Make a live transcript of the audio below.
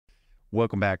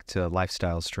Welcome back to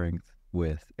Lifestyle Strength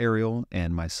with Ariel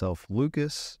and myself,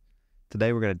 Lucas.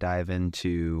 Today we're going to dive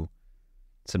into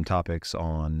some topics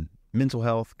on mental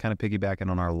health, kind of piggybacking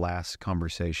on our last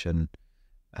conversation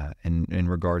in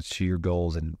regards to your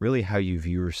goals and really how you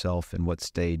view yourself and what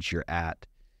stage you're at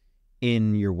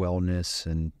in your wellness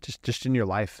and just in your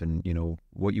life and, you know,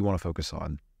 what you want to focus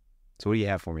on. So what do you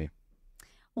have for me?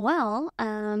 Well,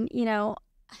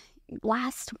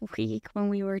 last week when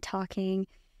we were talking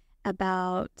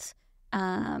about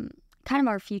kind of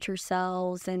our future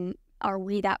selves and are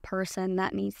we that person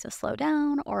that needs to slow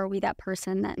down, or are we that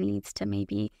person that needs to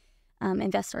maybe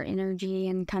invest our energy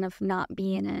and kind of not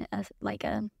be in a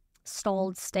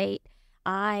stalled state?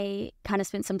 I kind of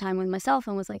spent some time with myself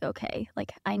and was like, okay,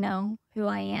 like I know who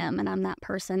I am and I'm that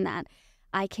person that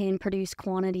I can produce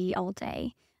quantity all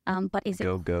day. But is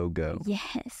it go?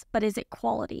 Yes, but is it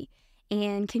quality?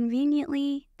 And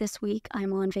conveniently this week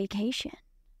I'm on vacation.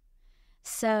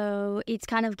 So it's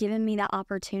kind of given me that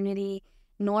opportunity.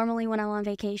 Normally when I'm on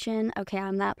vacation, okay,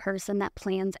 I'm that person that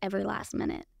plans every last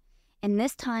minute. And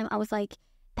this time I was like,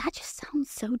 that just sounds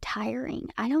so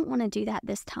tiring. I don't want to do that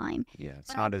this time. Yeah,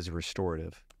 it's not as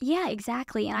restorative. Yeah,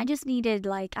 exactly. And I just needed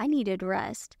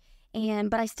rest.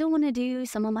 But I still want to do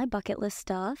some of my bucket list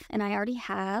stuff, and I already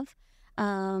have.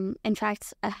 In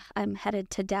fact, I'm headed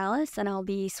to Dallas, and I'll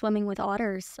be swimming with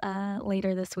otters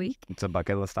later this week. It's a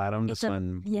bucket list item to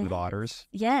swim with otters?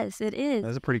 Yes, it is.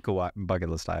 That's a pretty cool bucket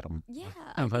list item. Yeah.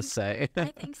 I must say. I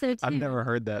think so, too. I've never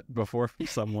heard that before from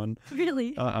someone.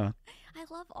 Really? I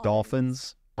love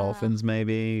otters. Dolphins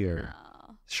maybe, or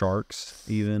sharks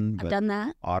even. I've done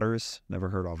that. Otters? Never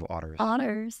heard of otters.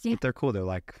 Otters, yeah. But they're cool. They're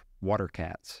like water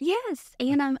cats. Yes,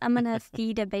 and I'm going to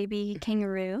feed a baby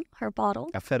kangaroo her bottle.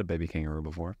 I've fed a baby kangaroo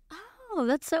before. Oh,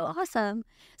 that's so awesome.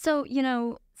 So,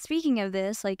 speaking of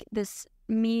this,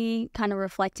 me kind of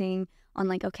reflecting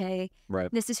on okay,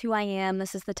 right, this is who I am.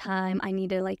 This is the time I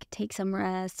need to take some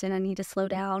rest and I need to slow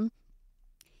down.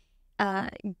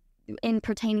 In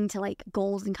pertaining to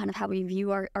goals and kind of how we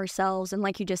view ourselves. And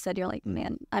like you just said, you're like,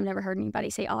 man, I've never heard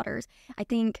anybody say otters. I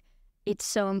think it's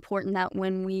so important that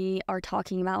when we are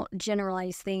talking about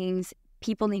generalized things,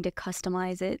 people need to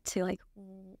customize it to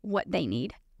what they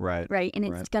need. Right. Right. And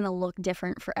it's going to look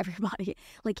different for everybody.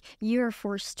 Your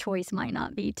first choice might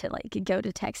not be to go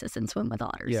to Texas and swim with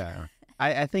otters. Yeah.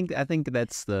 I think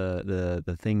that's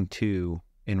the thing too,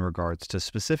 in regards to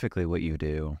specifically what you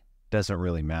do. Doesn't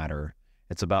really matter.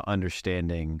 It's about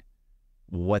understanding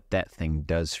what that thing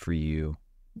does for you.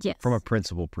 Yes. From a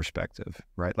principle perspective,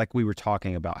 right? Like we were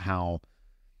talking about how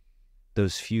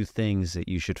those few things that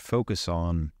you should focus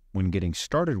on when getting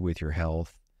started with your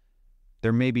health,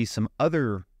 there may be some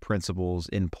other principles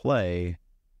in play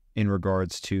in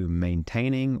regards to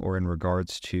maintaining or in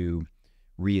regards to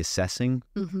reassessing,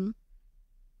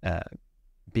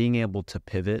 being able to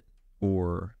pivot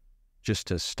or just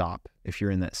to stop if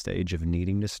you're in that stage of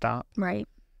needing to stop. Right.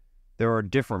 There are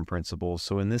different principles.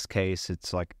 So in this case,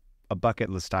 it's like a bucket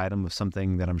list item of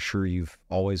something that I'm sure you've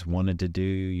always wanted to do,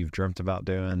 you've dreamt about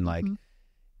doing.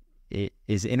 It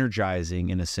is energizing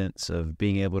in a sense of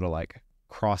being able to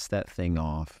cross that thing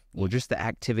off. Well, just the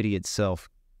activity itself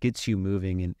gets you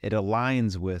moving and it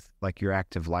aligns with your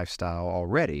active lifestyle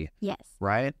already. Yes.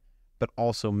 Right? But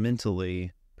also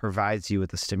mentally provides you with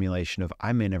the stimulation of,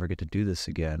 I may never get to do this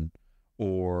again.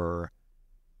 Or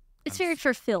it's very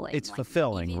fulfilling. It's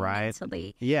fulfilling, right?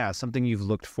 Mentally. Yeah, something you've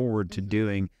looked forward to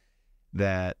doing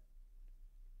that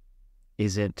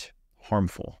isn't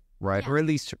harmful, right? Yeah. Or at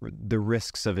least the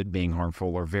risks of it being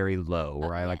harmful are very low,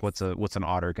 right? Yes. What's an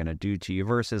otter going to do to you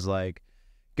versus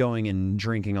going and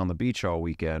drinking on the beach all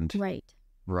weekend.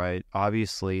 Right.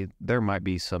 Obviously, there might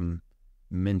be some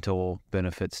mental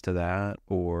benefits to that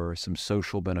or some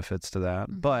social benefits to that,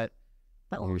 but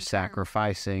you're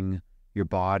sacrificing your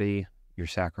body, you're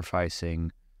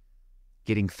sacrificing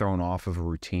getting thrown off of a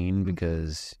routine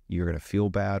because you're going to feel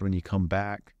bad when you come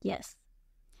back. Yes.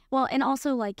 Well, and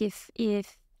also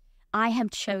if I have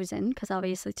chosen, because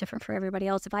obviously it's different for everybody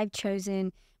else, if I've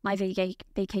chosen my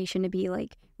vacation to be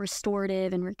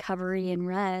restorative and recovery and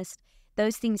rest,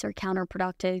 those things are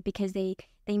counterproductive because they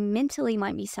mentally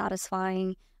might be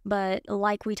satisfying, but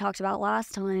like we talked about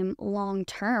last time, long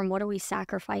term, what are we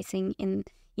sacrificing in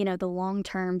the long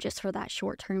term just for that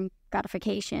short term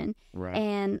gratification? Right.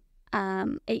 And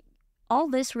all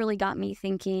this really got me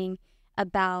thinking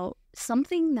about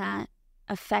something that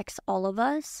affects all of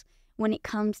us when it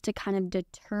comes to kind of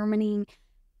determining,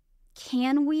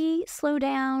 can we slow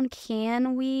down?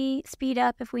 Can we speed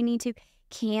up if we need to?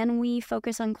 Can we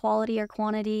focus on quality or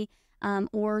quantity?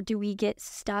 Or do we get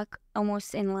stuck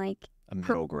almost in a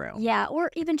middle ground. Yeah,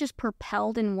 or even just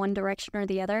propelled in one direction or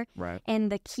the other. Right.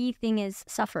 And the key thing is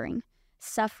suffering.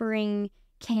 Suffering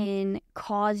can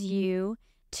cause you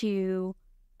to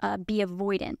be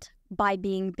avoidant by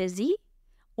being busy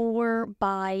or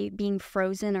by being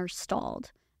frozen or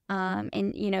stalled.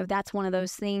 And, you know, that's one of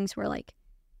those things where, like,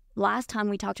 last time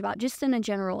we talked about, just in a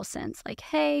general sense, like,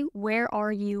 hey, where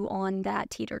are you on that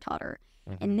teeter-totter?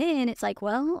 Mm-hmm. And then it's like,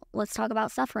 well, let's talk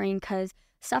about suffering, because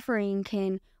suffering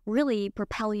can really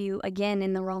propel you again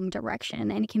in the wrong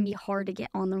direction, and it can be hard to get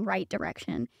on the right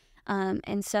direction.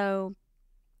 And so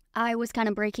I was kind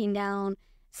of breaking down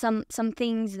some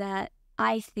things that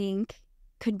I think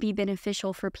could be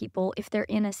beneficial for people if they're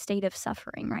in a state of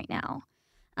suffering right now.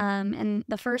 And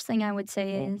the first thing I would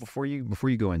say is... Before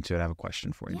you go into it, I have a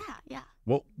question for you. Yeah.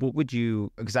 What would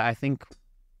you... Because I think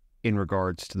in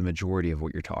regards to the majority of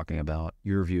what you're talking about,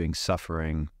 you're viewing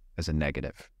suffering as a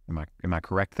negative. Am I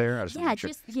correct there?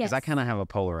 Yes. Because I kind of have a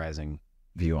polarizing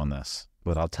view on this,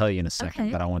 but I'll tell you in a second.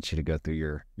 Okay. But I want you to go through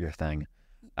your thing.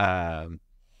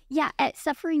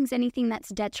 Suffering's anything that's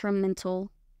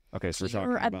detrimental okay, so to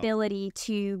your ability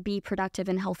to be productive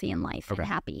and healthy in life and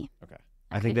happy. Okay.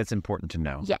 I think that's important to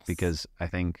know. Yes. Because I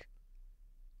think...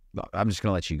 I'm just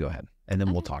going to let you go ahead, and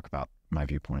then we'll talk about my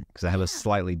viewpoint, because I have a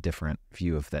slightly different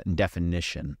view of that and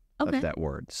definition of that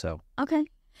word. So okay.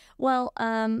 Well,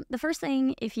 the first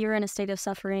thing, if you're in a state of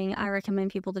suffering, I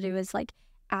recommend people to do is, like,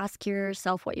 ask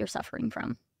yourself what you're suffering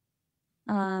from.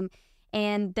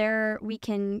 And there we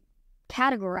can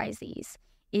categorize these.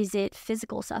 Is it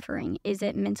physical suffering? Is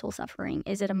it mental suffering?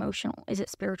 Is it emotional? Is it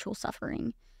spiritual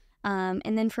suffering?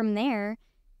 And then from there,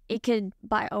 it could,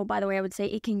 by the way, I would say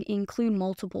it can include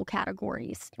multiple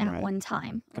categories at one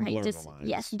time. Right?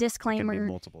 Disclaimer. It could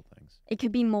be multiple things. It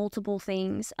could be multiple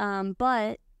things.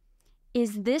 But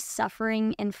is this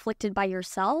suffering inflicted by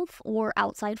yourself or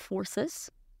outside forces?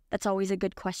 That's always a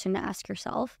good question to ask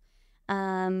yourself.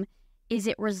 Is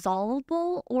it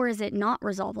resolvable or is it not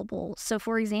resolvable? So,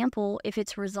 for example, if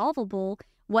it's resolvable,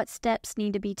 what steps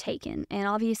need to be taken? And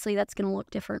obviously that's going to look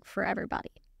different for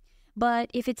everybody. But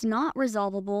if it's not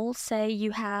resolvable, say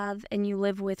you have and you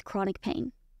live with chronic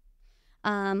pain,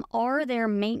 are there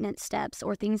maintenance steps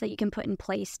or things that you can put in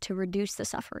place to reduce the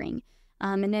suffering?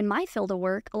 And in my field of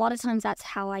work, a lot of times that's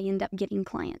how I end up getting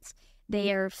clients.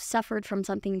 They are suffered from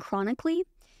something chronically,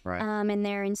 and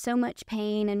they're in so much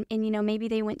pain, and you know, maybe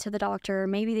they went to the doctor,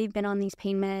 maybe they've been on these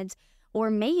pain meds, or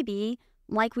maybe,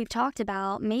 like we've talked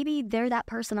about, maybe they're that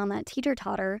person on that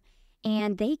teeter-totter,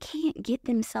 and they can't get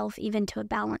themselves even to a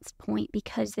balanced point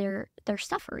because they're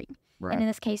suffering. Right. And in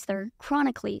this case, they're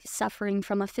chronically suffering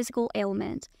from a physical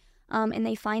ailment, and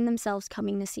they find themselves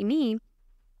coming to see me.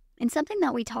 And something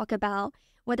that we talk about,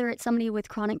 whether it's somebody with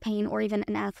chronic pain or even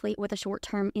an athlete with a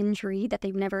short-term injury that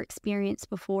they've never experienced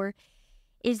before,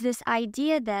 is this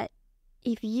idea that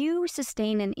if you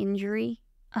sustain an injury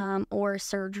or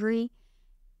surgery,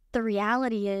 the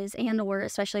reality is, and or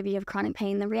especially if you have chronic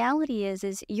pain, the reality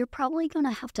is you're probably going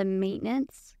to have to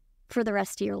maintenance for the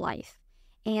rest of your life.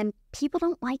 And people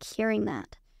don't like hearing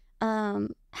that.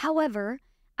 However,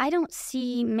 I don't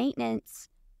see maintenance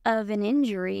of an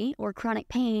injury or chronic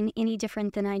pain any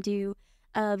different than I do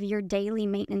of your daily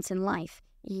maintenance in life.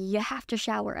 You have to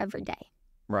shower every day.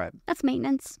 Right. That's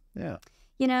maintenance. Yeah.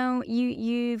 You know,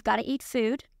 you've got to eat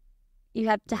food. You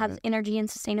have to have energy and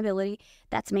sustainability.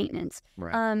 That's maintenance.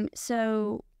 Right.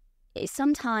 So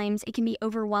sometimes it can be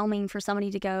overwhelming for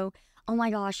somebody to go, oh my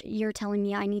gosh, you're telling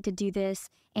me I need to do this,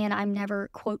 and I'm never,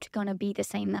 quote, going to be the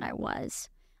same that I was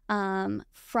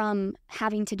from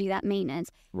having to do that maintenance.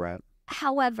 Right.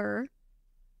 However,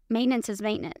 maintenance is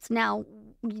maintenance. Now,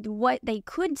 what they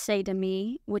could say to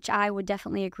me, which I would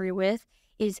definitely agree with,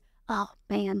 is, oh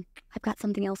man, I've got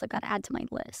something else I've got to add to my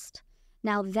list.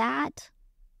 Now that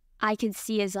I could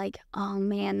see as like, oh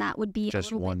man, that would be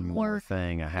just one more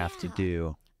thing I have to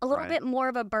do. A little bit more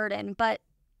of a burden. But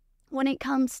when it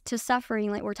comes to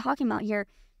suffering, like we're talking about here,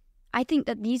 I think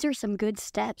that these are some good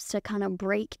steps to kind of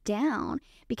break down,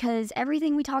 because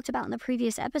everything we talked about in the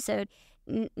previous episode,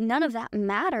 none of that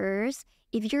matters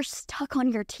if you're stuck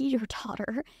on your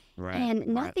teeter-totter and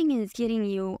nothing is getting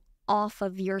you off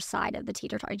of your side of the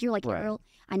teeter-totter. You're like, Earl,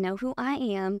 I know who I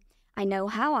am. I know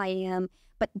how I am.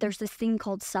 But there's this thing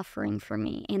called suffering for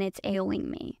me, and it's ailing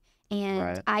me.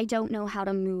 And I don't know how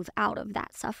to move out of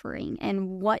that suffering.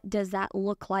 And what does that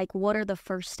look like? What are the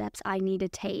first steps I need to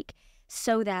take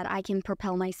so that I can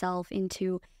propel myself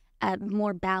into a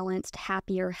more balanced,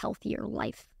 happier, healthier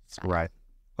lifestyle? Right.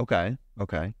 Okay.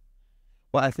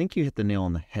 Well, I think you hit the nail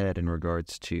on the head in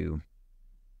regards to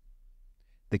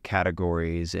the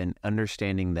categories and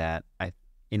understanding that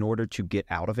in order to get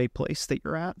out of a place that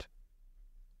you're at,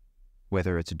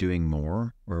 whether it's doing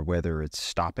more or whether it's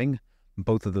stopping,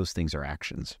 both of those things are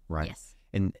actions, right? Yes.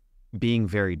 And being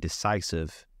very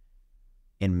decisive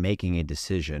in making a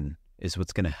decision is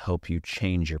what's going to help you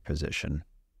change your position.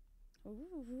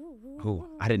 Oh,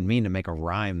 I didn't mean to make a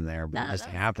rhyme there, but it just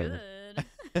happened.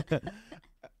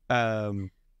 I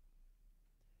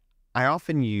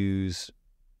often use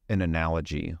an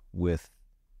analogy with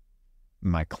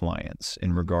my clients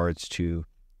in regards to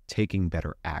taking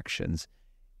better actions.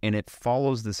 And it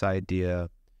follows this idea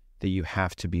that you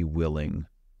have to be willing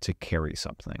to carry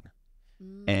something.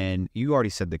 And you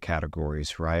already said the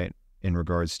categories, right? In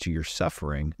regards to your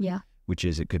suffering, which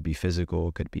is it could be physical,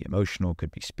 it could be emotional, it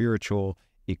could be spiritual,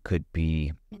 it could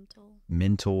be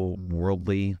mental,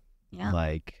 worldly,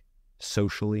 like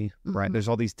socially, right? There's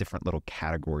all these different little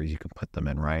categories you can put them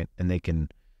in, right? And they can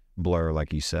blur,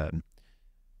 like you said.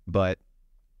 But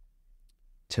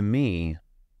to me,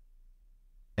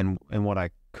 and what I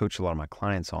coach a lot of my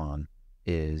clients on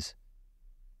is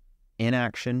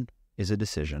inaction is a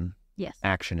decision. Yes.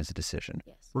 Action is a decision.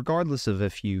 Yes. Regardless of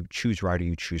if you choose right or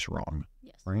you choose wrong.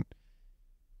 Yes. Right?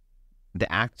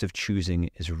 The act of choosing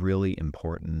is really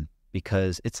important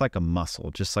because it's like a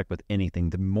muscle, just like with anything.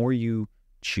 The more you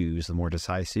choose, the more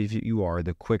decisive you are,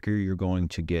 the quicker you're going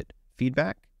to get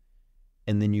feedback.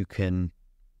 And then you can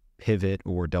pivot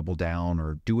or double down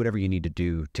or do whatever you need to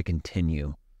do to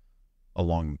continue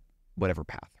along whatever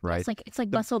path, right? It's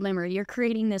like muscle memory. You're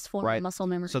creating this form of muscle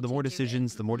memory. So the more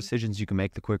decisions you can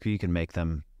make, the quicker you can make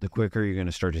them, the quicker you're going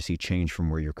to start to see change from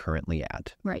where you're currently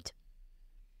at. Right.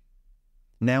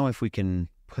 Now, if we can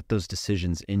put those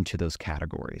decisions into those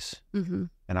categories, and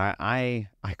I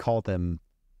call them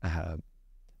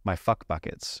my fuck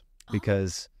buckets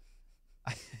because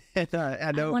I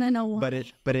know, I want to know why.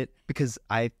 but it because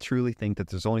I truly think that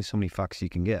there's only so many fucks you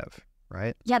can give,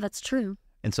 right? Yeah, that's true.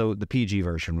 And so the PG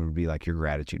version would be like your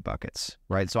gratitude buckets,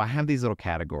 right? So I have these little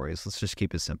categories. Let's just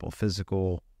keep it simple.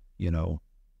 Physical,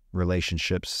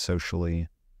 relationships, socially,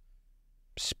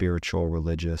 spiritual,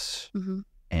 religious,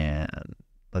 and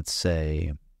let's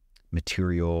say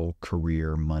material,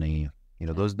 career, money.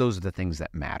 Those are the things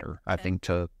that matter, I think,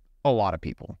 to a lot of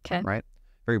people, right?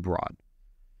 Very broad.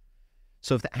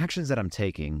 So if the actions that I'm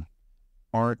taking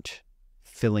aren't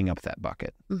filling up that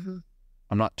bucket, I'm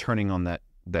not turning on that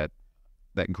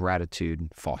gratitude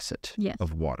faucet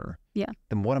of water,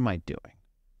 then what am I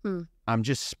doing? I'm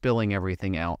just spilling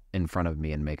everything out in front of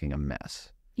me and making a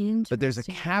mess. But there's a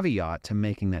caveat to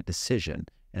making that decision,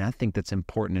 and I think that's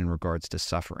important in regards to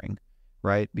suffering,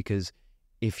 right? Because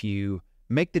if you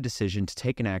make the decision to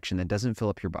take an action that doesn't fill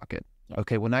up your bucket,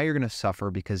 okay, well, now you're going to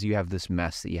suffer because you have this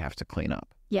mess that you have to clean up.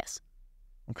 Yes.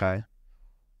 Okay.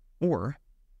 Or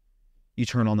you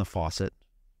turn on the faucet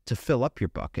to fill up your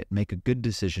bucket, make a good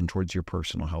decision towards your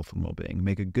personal health and well-being,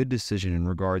 make a good decision in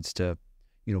regards to,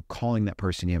 calling that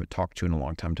person you haven't talked to in a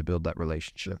long time to build that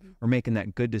relationship, or making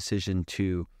that good decision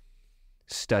to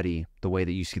study the way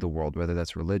that you see the world, whether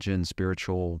that's religion,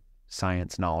 spiritual,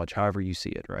 science, knowledge, however you see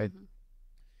it, right?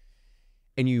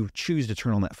 And you choose to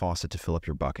turn on that faucet to fill up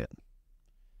your bucket.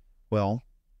 Well,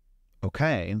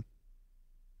 okay,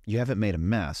 you haven't made a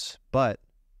mess, but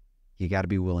you got to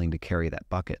be willing to carry that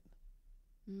bucket.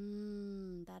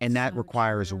 And that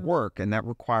requires work, and that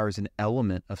requires an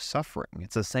element of suffering.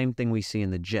 It's the same thing we see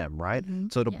in the gym, right?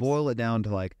 So to boil it down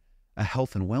to like a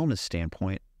health and wellness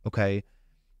standpoint, okay,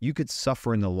 you could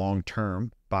suffer in the long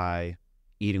term by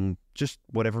eating just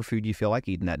whatever food you feel like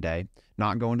eating that day,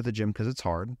 not going to the gym because it's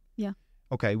hard. Yeah.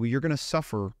 Okay, well, you're going to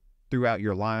suffer throughout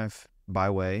your life by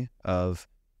way of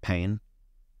pain,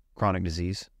 chronic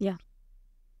disease,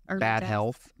 bad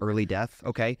health, early death.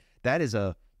 Okay,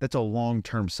 that's a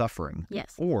long-term suffering.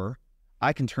 Yes. Or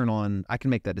I can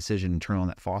make that decision and turn on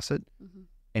that faucet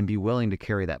and be willing to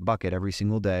carry that bucket every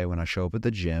single day when I show up at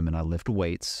the gym and I lift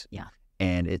weights. Yeah.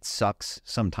 And it sucks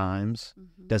sometimes,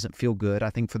 doesn't feel good. I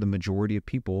think for the majority of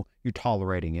people, you're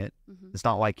tolerating it. It's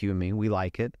not like you and me. We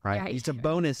like it, right? It's a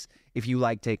bonus if you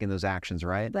like taking those actions,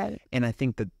 right? And I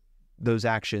think that those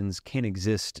actions can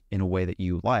exist in a way that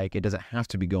you like. It doesn't have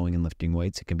to be going and lifting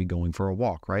weights. It can be going for a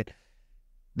walk, right?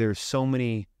 There's so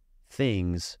many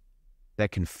things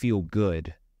that can feel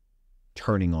good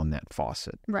turning on that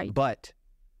faucet. Right. But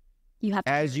you have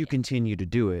to as you continue to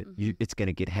do it, it's going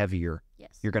to get heavier.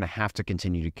 Yes. You're going to have to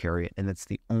continue to carry it. And that's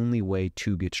the only way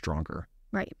to get stronger.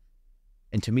 Right.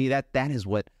 And to me, that is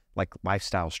what like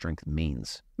lifestyle strength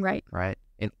means. Right. Right.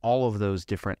 In all of those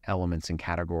different elements and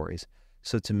categories.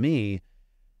 So to me,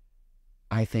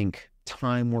 I think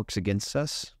time works against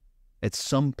us. At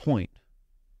some point,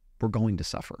 we're going to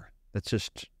suffer. That's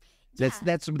just,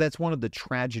 that's one of the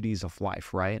tragedies of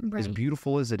life, right? As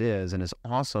beautiful as it is and as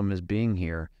awesome as being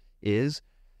here, is,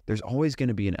 there's always going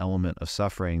to be an element of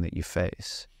suffering that you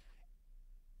face.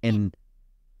 And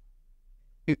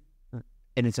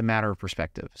it's a matter of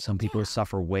perspective. Some people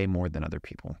suffer way more than other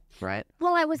people, right?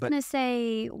 Well, I was going to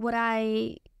say, what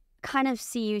I kind of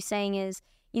see you saying is,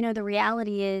 the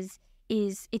reality is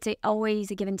it's always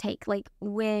a give and take. Like,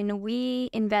 when we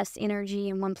invest energy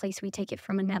in one place, we take it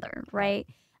from another, right?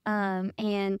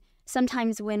 And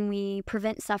sometimes when we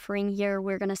prevent suffering here,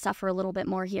 we're going to suffer a little bit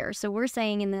more here. So we're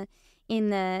saying in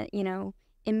the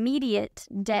immediate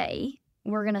day,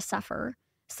 we're going to suffer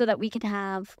so that we can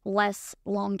have less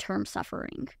long-term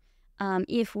suffering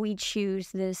if we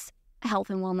choose this health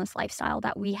and wellness lifestyle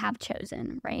that we have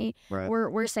chosen, right?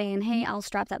 We're saying, hey, I'll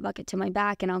strap that bucket to my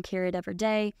back and I'll carry it every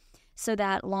day so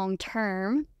that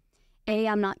long-term,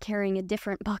 I'm not carrying a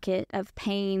different bucket of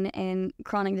pain and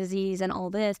chronic disease and all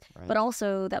this, but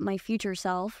also that my future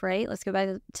self, right? Let's go back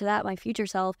to that. My future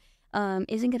self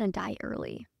isn't going to die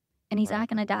early. And he's not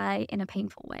going to die in a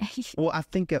painful way. Well, I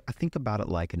think about it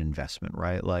like an investment,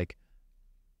 right? Like,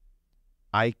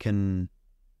 I can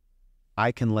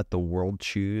let the world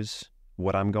choose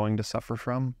what I'm going to suffer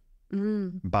from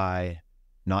by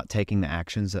not taking the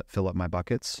actions that fill up my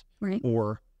buckets. Right.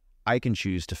 Or I can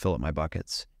choose to fill up my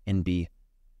buckets and be,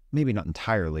 maybe not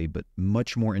entirely, but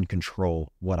much more in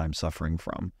control what I'm suffering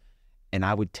from. And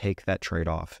I would take that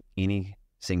trade-off every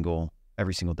single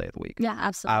day of the week. Yeah,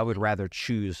 absolutely. I would rather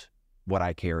choose what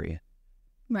I carry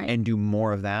and do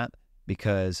more of that,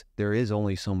 because there is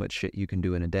only so much shit you can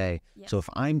do in a day. Yes. So if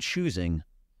I'm choosing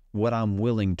what I'm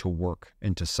willing to work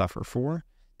and to suffer for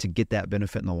to get that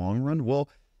benefit in the long run, well,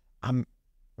 I'm,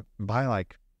 by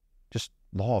just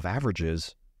law of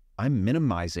averages, I'm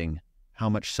minimizing how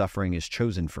much suffering is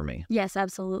chosen for me. Yes,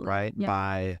 absolutely. Right? Yep.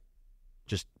 By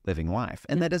just living life.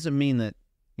 And that doesn't mean that,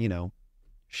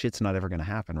 shit's not ever going to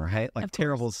happen, right? Like,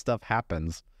 terrible stuff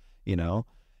happens,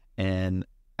 and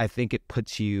I think it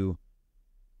puts you,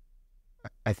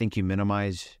 I think you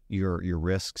minimize your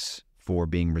risks for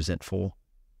being resentful,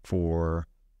 for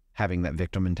having that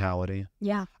victim mentality.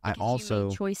 Yeah. I also, you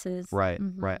make choices. Right.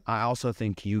 I also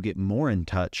think you get more in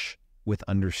touch with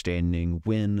understanding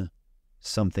when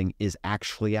something is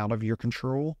actually out of your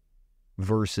control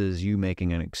versus you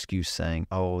making an excuse saying,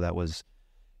 oh, that was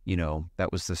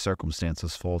the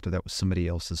circumstance's fault, or that was somebody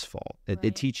else's fault.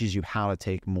 It teaches you how to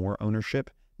take more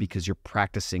ownership, because you're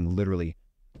practicing literally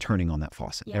turning on that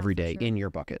faucet every day in your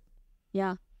bucket.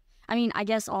 Yeah. I mean, I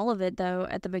guess all of it, though,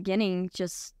 at the beginning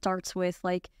just starts with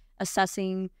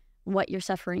assessing what your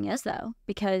suffering is, though,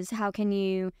 because how do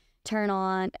you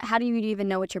even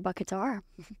know what your buckets are?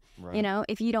 Right.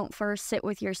 If you don't first sit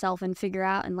with yourself and figure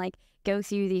out and go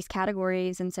through these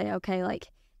categories and say, okay,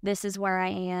 this is where I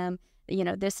am.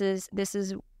 This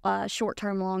is short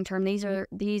term, long term. These are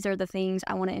the things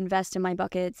I want to invest in my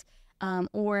buckets.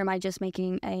 Or am I just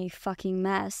making a fucking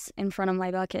mess in front of my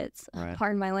buckets? Right.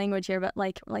 Pardon my language here, but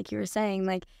like you were saying,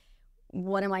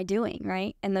 what am I doing,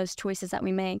 right? And those choices that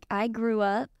we make. I grew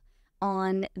up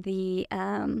on the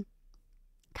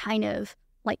kind of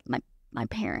my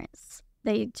parents.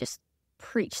 They just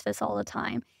preach this all the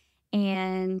time,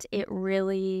 and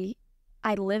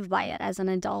I live by it as an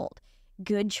adult.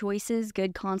 Good choices,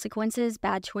 good consequences.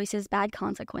 Bad choices, bad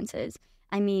consequences.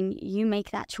 I mean, you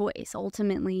make that choice.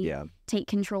 Ultimately, take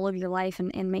control of your life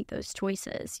and make those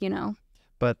choices,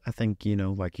 But I think,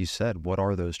 like you said, what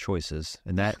are those choices?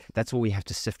 And that's what we have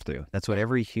to sift through. That's what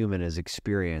every human is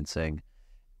experiencing.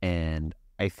 And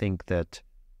I think that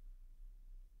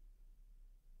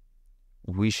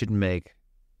we should make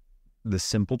the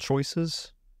simple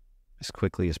choices as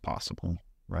quickly as possible,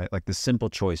 right? Like, the simple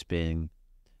choice being,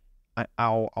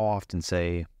 I'll often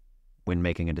say when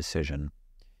making a decision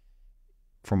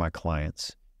for my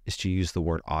clients is to use the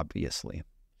word obviously.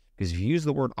 Because if you use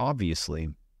the word obviously,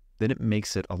 then it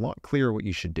makes it a lot clearer what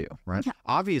you should do, right? Yeah.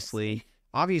 Obviously,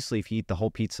 if you eat the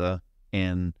whole pizza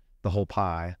and the whole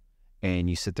pie and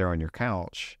you sit there on your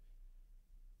couch,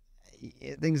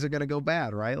 things are going to go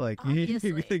bad, right? You're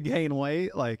going to gain weight.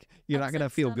 You're not going to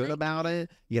feel good about it.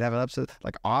 You'd have an upset.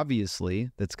 Obviously,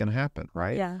 that's going to happen,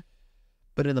 right? Yeah.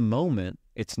 But in the moment,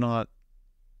 it's not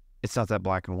that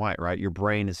black and white, right? Your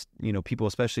brain is, people,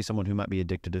 especially someone who might be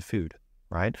addicted to food,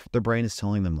 right? Their brain is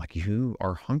telling them, you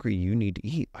are hungry, you need to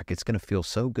eat. It's going to feel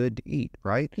so good to eat,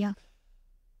 right? Yeah.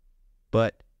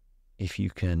 But if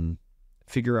you can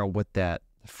figure out what that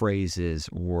phrase is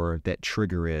or that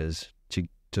trigger is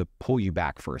to pull you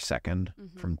back for a second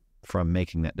from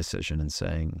making that decision and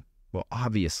saying, well,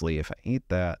 obviously, if I eat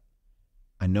that,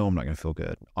 I know I'm not going to feel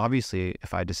good. Obviously,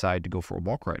 if I decide to go for a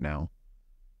walk right now,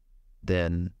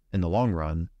 then in the long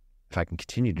run, if I can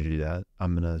continue to do that,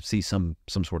 I'm going to see some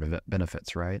sort of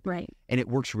benefits, right? Right. And it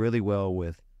works really well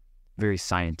with very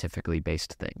scientifically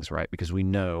based things, right? Because we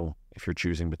know if you're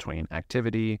choosing between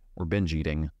activity or binge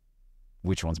eating,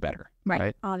 which one's better,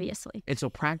 right? Obviously. And so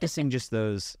practicing just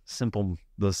those simple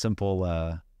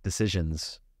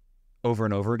decisions over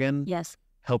and over again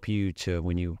help you to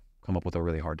when you come up with a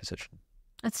really hard decision.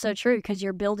 That's so true, because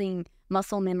you're building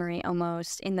muscle memory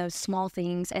almost in those small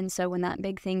things. And so when that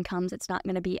big thing comes, it's not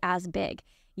going to be as big.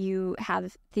 You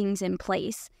have things in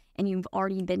place and you've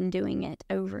already been doing it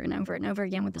over and over and over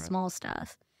again with the small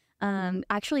stuff.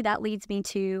 Actually, that leads me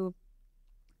to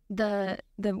the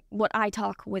what I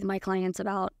talk with my clients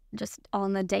about just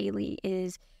on the daily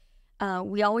is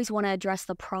we always want to address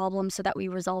the problem so that we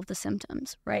resolve the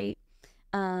symptoms, right?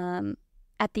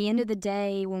 At the end of the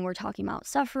day, when we're talking about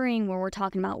suffering, when we're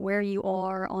talking about where you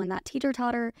are on that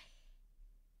teeter-totter,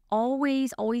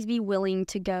 always be willing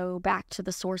to go back to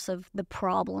the source of the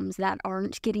problems that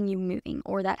aren't getting you moving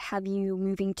or that have you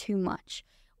moving too much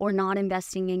or not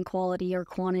investing in quality or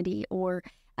quantity or,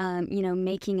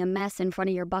 making a mess in front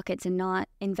of your buckets and not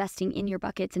investing in your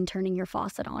buckets and turning your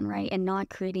faucet on, right? And not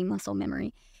creating muscle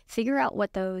memory. Figure out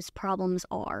what those problems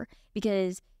are,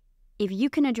 because if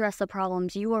you can address the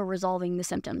problems, you are resolving the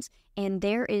symptoms. And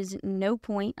there is no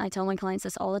point, I tell my clients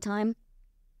this all the time,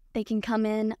 they can come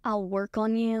in, I'll work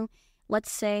on you.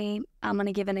 Let's say, I'm going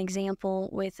to give an example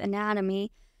with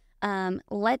anatomy.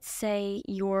 Let's say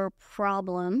your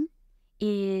problem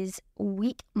is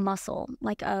weak muscle,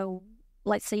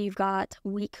 let's say you've got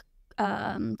weak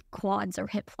quads or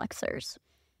hip flexors.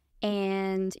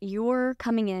 And you're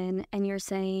coming in and you're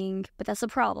saying, but that's a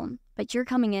problem. But you're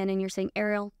coming in and you're saying,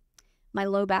 Ariel, my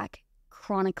low back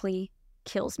chronically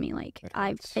kills me.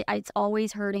 It's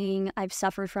always hurting. I've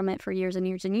suffered from it for years and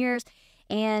years and years.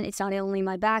 And it's not only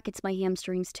my back, it's my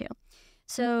hamstrings too.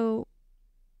 So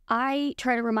I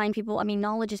try to remind people,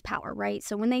 knowledge is power, right?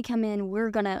 So when they come in, we're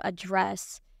going to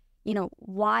address,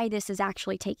 why this is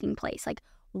actually taking place. Like,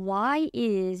 why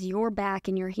is your back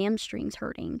and your hamstrings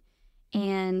hurting?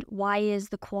 And why is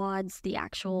the quads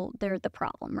they're the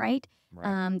problem, right?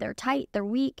 They're tight, they're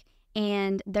weak,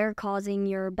 and they're causing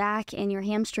your back and your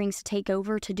hamstrings to take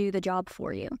over to do the job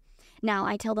for you. Now,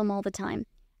 I tell them all the time,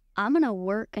 I'm going to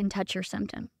work and touch your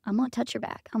symptom. I'm going to touch your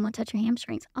back. I'm going to touch your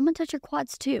hamstrings. I'm going to touch your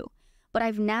quads too. But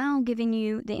I've now given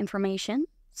you the information.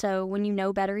 So when you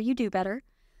know better, you do better.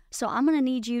 So I'm going to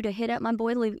need you to hit up my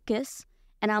boy Lucas,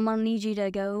 and I'm going to need you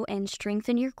to go and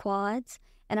strengthen your quads,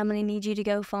 and I'm going to need you to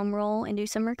go foam roll and do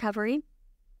some recovery.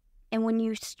 And when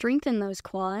you strengthen those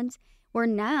quads, we're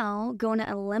now going to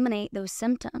eliminate those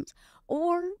symptoms.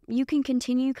 Or you can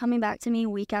continue coming back to me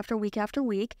week after week after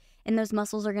week, and those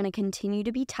muscles are going to continue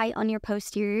to be tight on your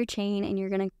posterior chain, and you're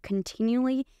going to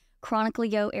continually, chronically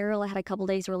go, Ariel, I had a couple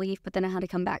days relief, but then I had to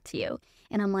come back to you.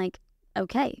 And I'm like,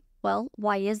 okay, well,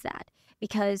 why is that?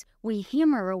 Because we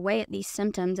hammer away at these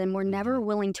symptoms and we're never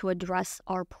willing to address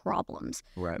our problems.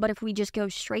 Right. But if we just go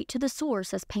straight to the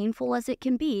source, as painful as it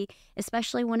can be,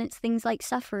 especially when it's things like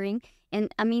suffering,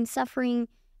 and suffering,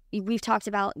 we've talked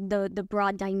about the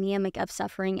broad dynamic of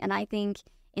suffering, and I think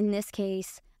in this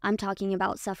case, I'm talking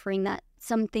about suffering that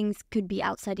some things could be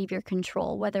outside of your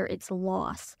control, whether it's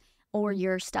loss, or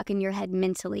you're stuck in your head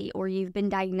mentally, or you've been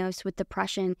diagnosed with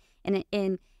depression,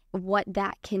 and what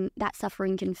that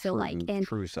suffering can feel like. And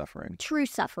true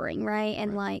suffering, right?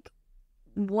 And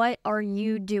what are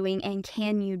you doing and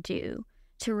can you do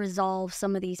to resolve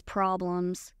some of these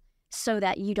problems so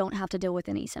that you don't have to deal with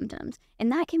any symptoms?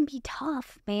 And that can be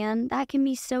tough, man. That can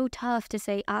be so tough to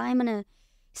say, I'm gonna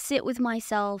sit with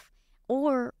myself,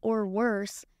 or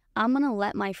worse, I'm gonna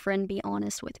let my friend be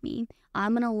honest with me.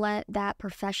 I'm gonna let that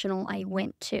professional I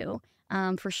went to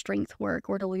for strength work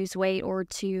or to lose weight or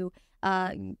to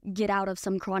get out of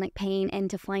some chronic pain, and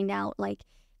to find out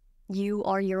you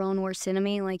are your own worst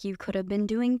enemy, you could have been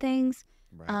doing things.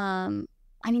 Right.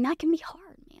 That can be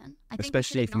hard, man.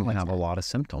 Especially if you have a lot of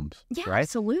symptoms. Yeah, right?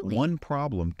 Absolutely. One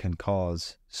problem can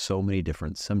cause so many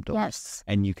different symptoms. Yes.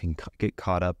 And you can get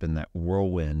caught up in that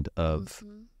whirlwind of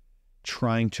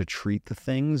trying to treat the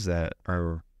things that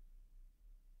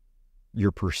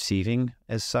you're perceiving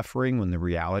as suffering, when the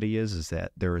reality is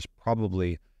that there is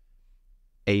probably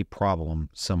a problem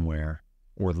somewhere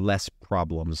or less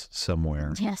problems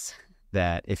somewhere. Yes.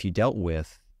 That if you dealt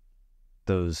with,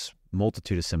 those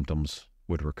multitude of symptoms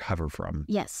would recover from.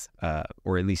 Yes.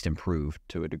 Or at least improve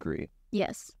to a degree.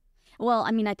 Yes. Well,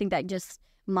 I think that just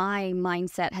my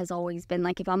mindset has always been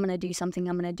if I'm going to do something,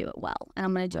 I'm going to do it well, and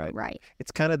I'm going to do it right.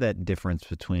 It's kind of that difference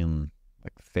between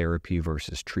therapy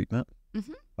versus treatment.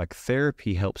 Mm-hmm.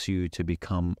 Therapy helps you to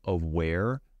become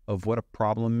aware of what a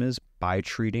problem is by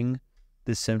treating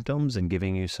the symptoms and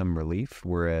giving you some relief,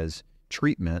 whereas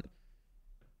treatment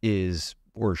is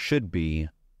or should be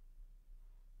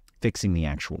fixing the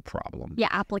actual problem. Yeah,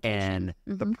 application.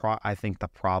 And I think the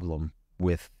problem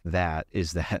with that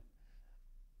is that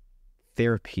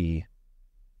therapy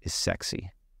is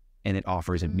sexy and it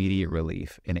offers immediate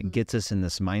relief, and it gets us in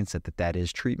this mindset that that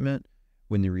is treatment,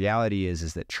 when the reality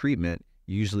is that treatment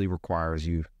usually requires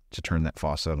you to turn that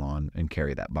faucet on and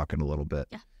carry that bucket a little bit.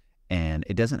 Yeah. And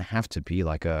it doesn't have to be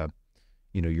like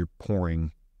you're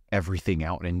pouring everything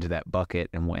out into that bucket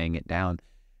and weighing it down.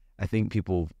 I think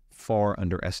people far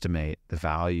underestimate the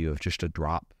value of just a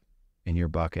drop in your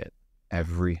bucket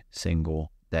every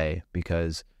single day,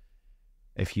 because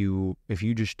if you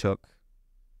just took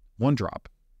one drop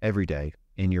every day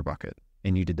in your bucket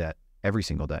and you did that every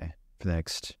single day for the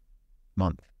next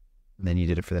month, and then you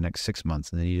did it for the next 6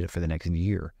 months, and then you did it for the next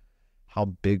year,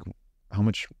 how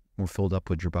much more filled up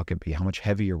would your bucket be? How much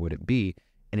heavier would it be?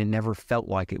 And it never felt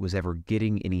like it was ever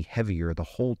getting any heavier the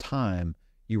whole time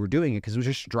you were doing it, because it was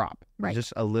just a drop, right?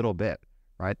 Just a little bit,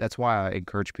 right? That's why I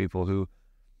encourage people who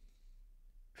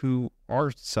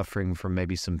are suffering from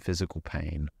maybe some physical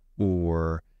pain,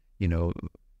 or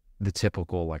the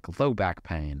typical like low back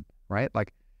pain, right?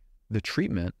 Like the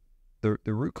treatment, the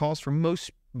root cause for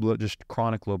most just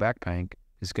chronic low back pain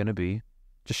is going to be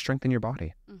just strengthen your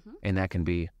body, and that can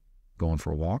be going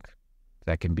for a walk,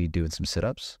 that can be doing some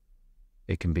sit-ups,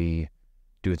 it can be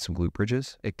doing some glute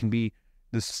bridges, it can be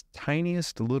this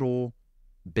tiniest little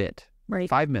bit, right?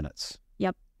 5 minutes,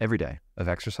 yep, every day of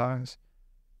exercise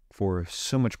for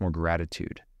so much more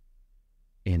gratitude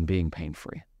in being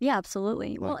pain-free. Yeah,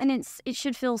 absolutely. Well, and it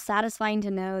should feel satisfying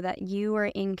to know that you are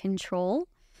in control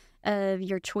of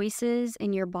your choices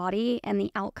in your body and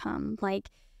the outcome. Like,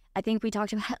 I think we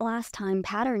talked about last time,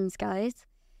 patterns, guys.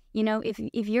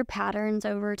 If your patterns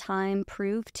over time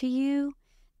prove to you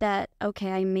that,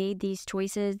 okay, I made these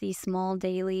choices, these small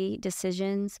daily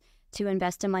decisions to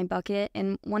invest in my bucket.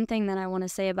 And one thing that I want to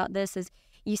say about this is,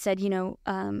 you said,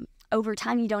 over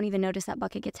time, you don't even notice that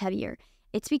bucket gets heavier.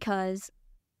 It's because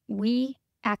we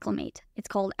acclimate. It's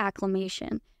called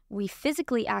acclimation. We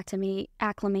physically acclimate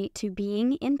to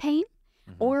being in pain,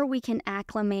 or we can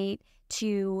acclimate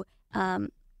to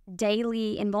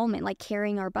daily involvement, like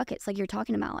carrying our buckets, like you're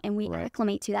talking about, and we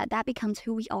acclimate to that. That becomes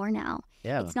who we are now.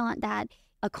 Yeah. It's not that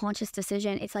a conscious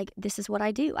decision. It's like, this is what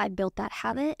I do. I built that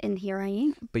habit, and here I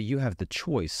am. But you have the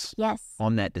choice. Yes.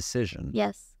 On that decision.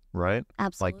 Yes. Right?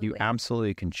 Absolutely. Like, you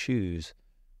absolutely can choose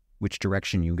which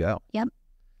direction you go. Yep.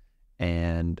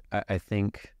 And I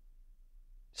think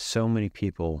so many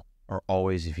people are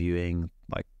always viewing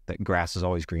like that grass is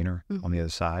always greener on the other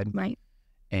side. Right.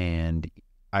 And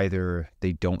either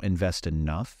they don't invest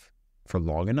enough for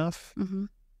long enough,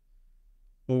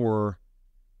 or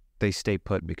they stay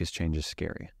put because change is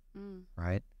scary.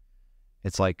 Right?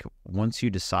 It's like, once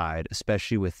you decide,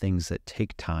 especially with things that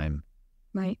take time,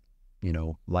 right?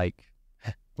 Like,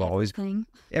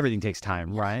 everything takes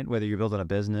time, right? Whether you're building a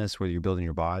business, whether you're building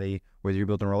your body, whether you're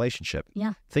building a relationship.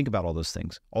 Yeah. Think about all those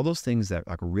things that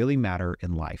like really matter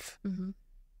in life.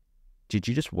 Did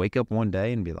you just wake up one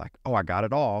day and be like, oh, I got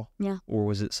it all? Yeah. Or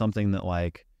was it something that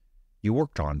like you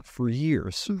worked on for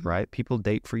years, right? People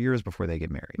date for years before they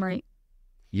get married. Right.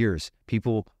 Years.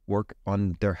 People work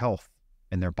on their health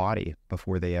and their body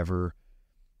before they ever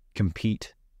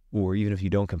compete, or even if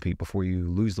you don't compete, before you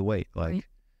lose the weight, like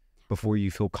before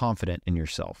you feel confident in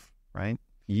yourself, right?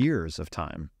 Years of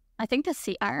time. I think that's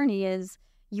the irony, is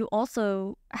you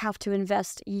also have to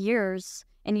invest years,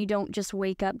 and you don't just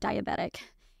wake up diabetic.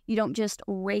 You don't just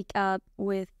wake up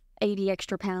with 80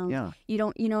 extra pounds. Yeah.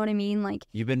 You know what I mean? Like,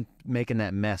 you've been making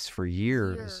that mess for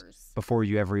years before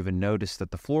you ever even noticed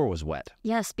that the floor was wet.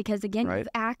 Yes, because again, you've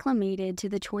acclimated to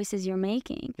the choices you're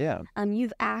making. Yeah.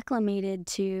 You've acclimated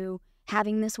to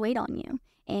having this weight on you.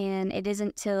 And it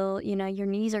isn't till, your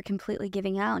knees are completely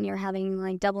giving out and you're having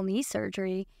like double knee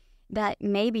surgery that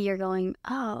maybe you're going,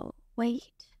 oh, wait,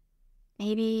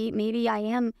 maybe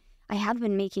I have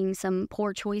been making some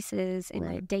poor choices in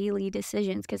my daily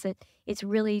decisions, because it's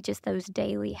really just those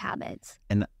daily habits.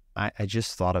 And I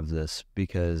just thought of this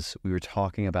because we were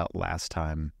talking about last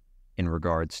time in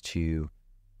regards to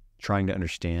trying to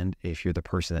understand if you're the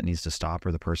person that needs to stop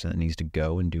or the person that needs to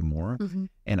go and do more.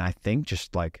 And I think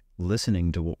just like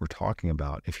listening to what we're talking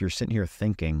about, if you're sitting here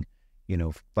thinking,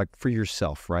 like for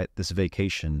yourself, right? This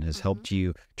vacation has helped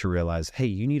you to realize, hey,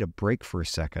 you need a break for a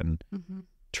second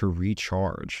to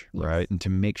recharge, right? And to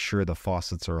make sure the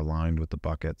faucets are aligned with the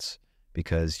buckets,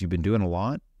 because you've been doing a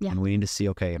lot, and we need to see,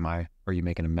 okay, are you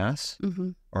making a mess,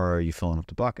 or are you filling up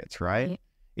the buckets, right?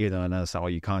 Even though I know that's not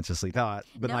what you consciously thought,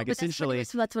 but essentially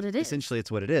that's what it is. Essentially,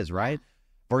 it's what it is, right?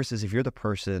 Versus if you're the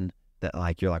person that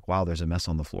like, you're like, wow, there's a mess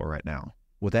on the floor right now.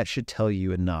 Well, that should tell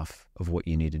you enough of what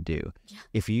you need to do. Yeah.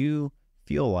 If you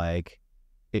feel like,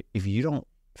 if you don't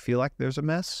feel like there's a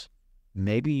mess,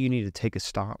 maybe you need to take a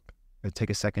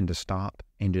second to stop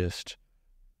and just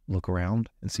look around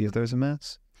and see if there's a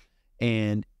mess.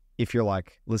 And if you're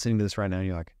like listening to this right now, and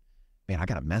you're like, man, I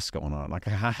got a mess going on. Like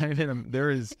there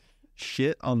is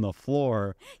shit on the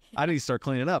floor. I need to start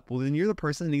cleaning up. Well, then you're the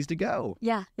person that needs to go.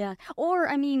 Yeah, yeah. Or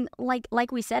I mean,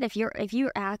 like we said, if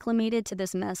you're acclimated to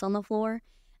this mess on the floor,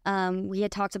 we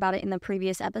had talked about it in the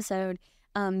previous episode.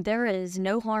 There is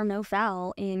no harm, no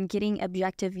foul in getting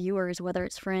objective viewers, whether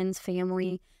it's friends,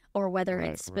 family, or whether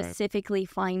it's specifically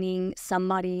finding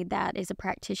somebody that is a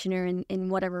practitioner in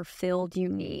whatever field you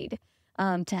need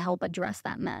to help address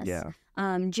that mess. Yeah.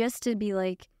 Just to be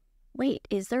like, wait,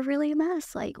 is there really a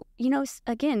mess? Like,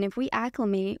 again, if we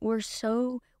acclimate,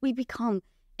 we become,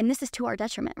 and this is to our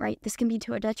detriment, right? This can be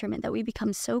to our detriment that we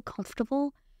become so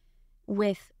comfortable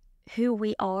with who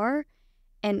we are.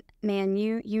 And man,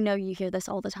 you hear this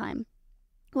all the time.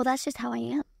 Well, that's just how I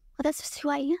am. Well, that's just who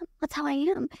I am. That's how I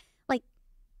am. Like,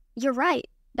 you're right.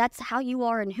 That's how you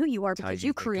are and who you are because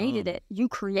you created it. You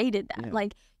created that. Yeah.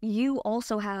 Like, you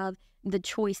also have the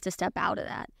choice to step out of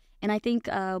that. And I think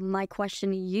my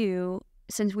question to you,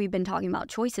 since we've been talking about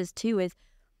choices too, is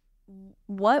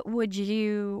what would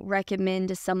you recommend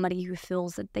to somebody who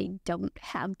feels that they don't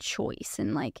have choice?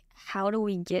 And like, how do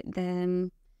we get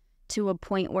them to a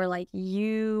point where like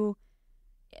you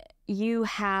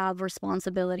have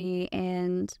responsibility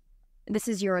and this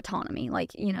is your autonomy,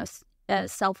 like,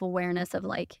 self-awareness of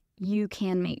like, you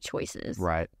can make choices.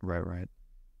 Right.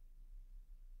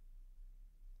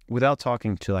 Without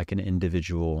talking to like an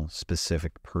individual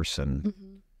specific person,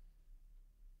 mm-hmm.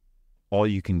 all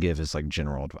you can give is like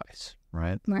general advice,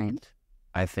 right? Right.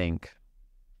 I think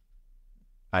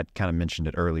I kind of mentioned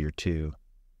it earlier too.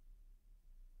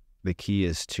 The key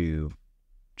is to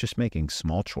just making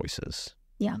small choices.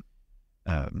 Yeah.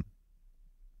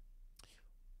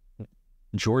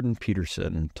 Jordan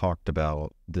Peterson talked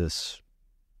about this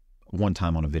one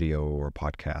time on a video or a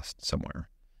podcast somewhere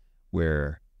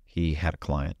where he had a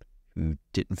client who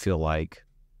didn't feel like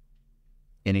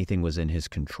anything was in his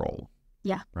control.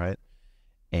 Yeah. Right?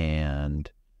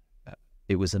 And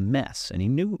it was a mess. And he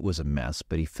knew it was a mess,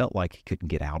 but he felt like he couldn't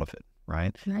get out of it.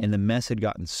 Right? And the mess had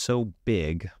gotten so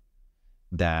big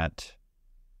that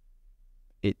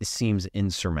it seems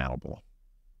insurmountable.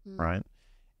 Right?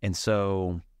 And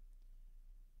so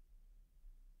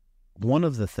one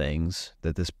of the things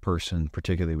that this person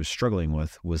particularly was struggling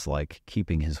with was like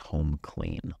keeping his home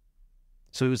clean.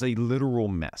 So it was a literal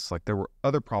mess. Like there were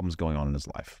other problems going on in his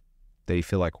life that he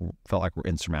felt like were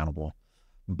insurmountable,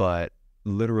 but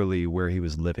literally where he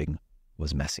was living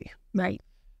was messy. Right.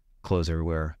 Clothes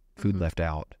everywhere, food mm-hmm. left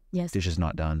out, yes. dishes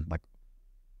not done, like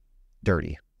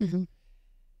dirty. Mm-hmm.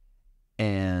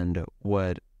 And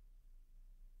what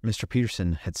Mr.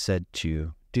 Peterson had said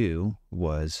to do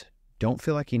was, don't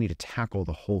feel like you need to tackle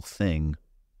the whole thing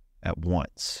at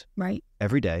once. Right.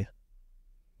 Every day,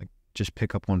 like just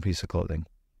pick up one piece of clothing.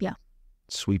 Yeah.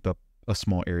 Sweep up a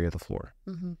small area of the floor.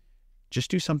 Mm-hmm. Just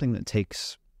do something that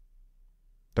takes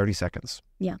 30 seconds.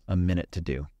 Yeah. A minute to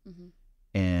do. Mm-hmm.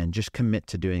 And just commit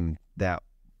to doing that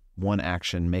one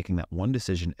action, making that one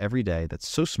decision every day that's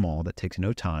so small that takes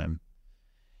no time.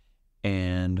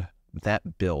 And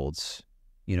that builds,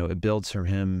 it builds from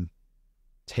him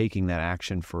taking that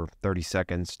action for 30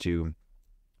 seconds to,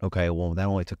 okay, well, that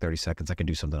only took 30 seconds. I can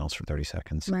do something else for 30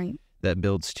 seconds. Right. That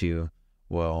builds to,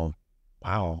 well,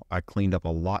 wow, I cleaned up a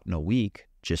lot in a week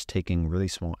just taking really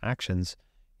small actions.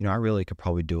 I really could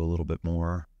probably do a little bit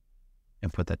more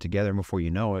and put that together. And before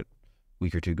you know it, a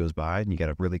week or two goes by and you got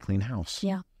a really clean house.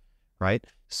 Yeah. Right?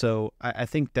 So I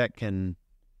think that can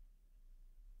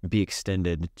be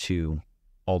extended to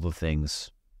all the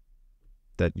things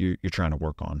that you're trying to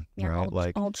work on,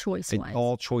 right? All choice-wise.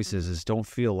 All choices is don't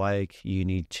feel like you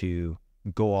need to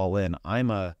go all in.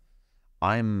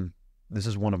 This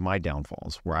is one of my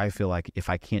downfalls where I feel like if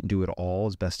I can't do it all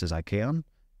as best as I can,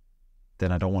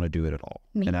 then I don't want to do it at all.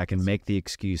 And I can make the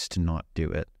excuse to not do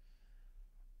it.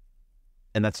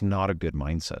 And that's not a good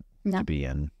mindset to be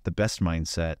in. The best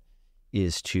mindset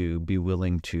is to be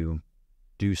willing to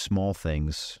do small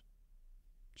things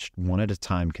one at a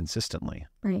time consistently,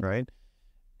 right?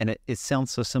 And it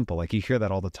sounds so simple. Like you hear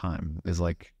that all the time is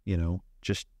like,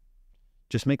 just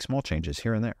make small changes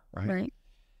here and there, right? Right.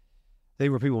 I think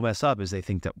where people mess up is they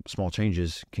think that small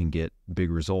changes can get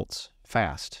big results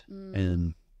fast.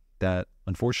 And that,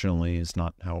 unfortunately, is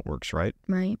not how it works, right?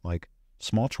 Right. Like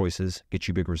small choices get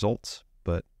you big results.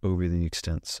 but over the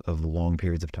extents of long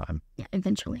periods of time. Yeah,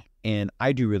 eventually. And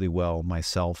I do really well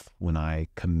myself when I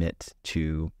commit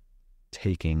to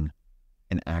taking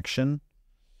an action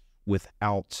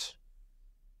without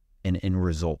an end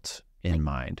result in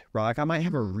mind. Right? Like I might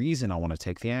have a reason I want to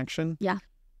take the action. Yeah.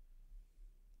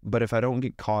 But if I don't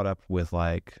get caught up with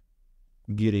like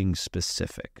getting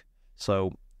specific.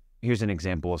 So here's an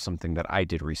example of something that I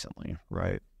did recently,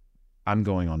 right? I'm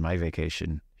going on my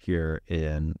vacation here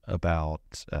in about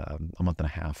a month and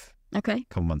a half. Okay. A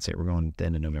couple months here. We're going at the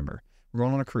end of November. We're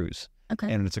going on a cruise.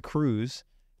 Okay. And it's a cruise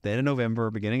the end of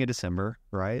November, beginning of December,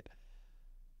 right?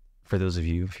 For those of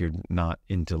you, if you're not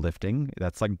into lifting,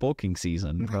 that's like bulking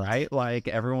season, right? Like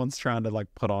everyone's trying to like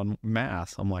put on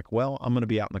mass. I'm like, well, I'm going to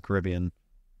be out in the Caribbean.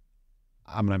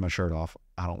 I'm going to have my shirt off.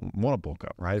 I don't want to bulk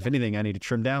up, right? If anything, I need to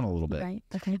trim down a little bit. Right.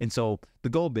 Okay. And so the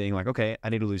goal being like, okay, I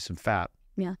need to lose some fat.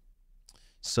 Yeah.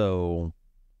 So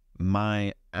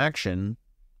my action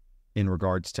in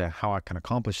regards to how I can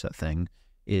accomplish that thing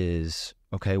is,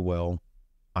 okay, well,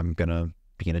 I'm going to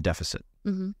be in a deficit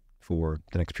for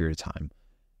the next period of time.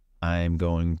 I'm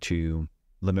going to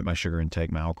limit my sugar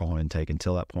intake, my alcohol intake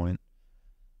until that point,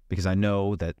 because I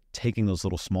know that taking those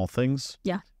little small things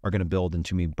are going to build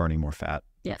into me burning more fat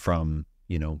from,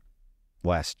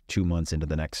 last 2 months into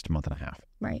the next month and a half.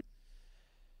 Right.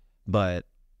 But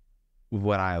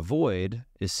what I avoid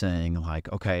is saying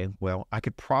like, okay, well, I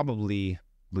could probably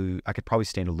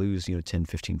stand to lose, 10,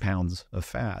 15 pounds of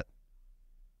fat.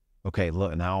 Okay,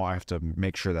 look, now I have to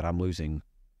make sure that I'm losing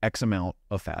X amount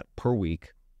of fat per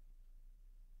week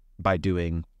by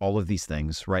doing all of these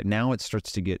things. Right now it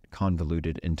starts to get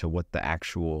convoluted into what the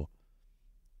actual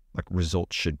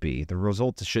result should be. The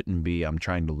result shouldn't be I'm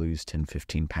trying to lose 10,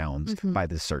 15 pounds by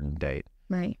this certain date.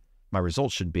 Right. My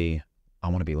result should be I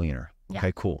want to be leaner. Yeah.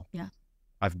 Okay, cool. Yeah.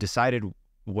 I've decided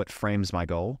what frames my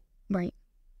goal. Right.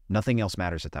 Nothing else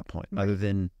matters at that point other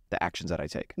than the actions that I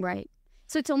take. Right.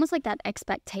 So it's almost like that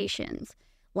expectations.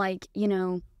 Like,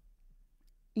 you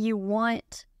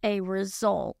want a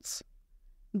result,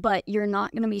 but you're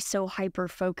not going to be so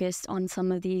hyper-focused on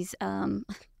some of these,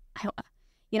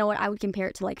 you know what, I would compare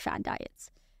it to like fad diets.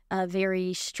 A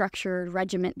very structured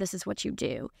regiment, this is what you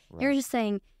do. Right. You're just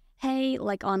saying, hey,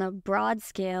 like on a broad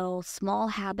scale, small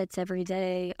habits every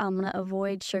day, I'm going to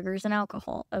avoid sugars and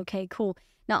alcohol. Okay, cool.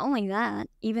 Not only that,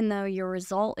 even though your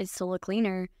result is to look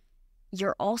leaner,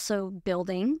 you're also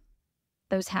building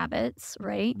those habits,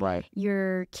 right? Right.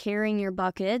 You're carrying your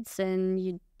buckets and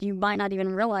you might not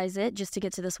even realize it just to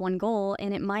get to this one goal,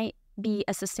 and it might be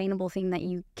a sustainable thing that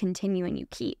you continue and you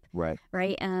keep. Right.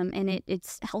 Right. And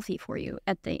it's healthy for you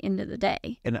at the end of the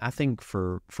day. And I think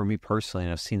for me personally,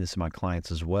 and I've seen this in my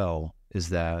clients as well, is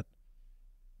that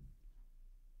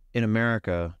in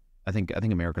America, I think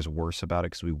America's worse about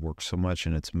it because we work so much,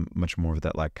 and it's much more of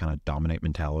that like kind of dominate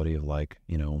mentality of like,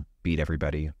 beat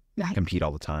everybody, right. Compete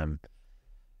all the time.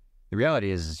 The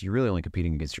reality is you're really only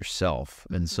competing against yourself.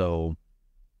 And so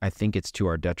I think it's to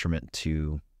our detriment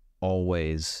to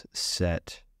always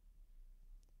set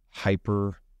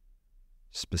hyper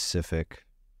specific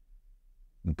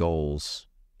goals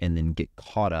and then get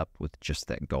caught up with just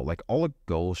that goal. Like all a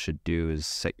goal should do is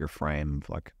set your frame of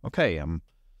like, okay,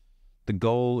 the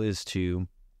goal is to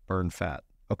burn fat.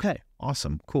 Okay,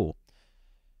 awesome, cool.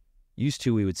 Used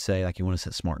to, we would say like you want to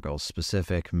set SMART goals,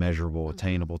 specific, measurable,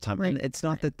 attainable, time. Right. And it's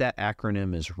not that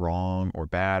acronym is wrong or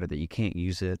bad or that you can't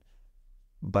use it.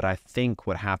 But I think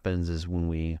what happens is when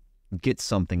we get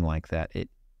something like that,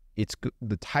 it's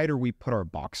the tighter we put our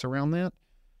box around that,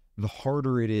 the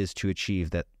harder it is to achieve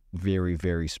that very,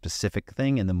 very specific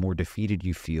thing, and the more defeated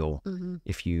you feel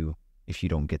if you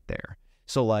don't get there.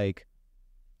 So like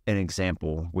an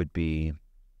example would be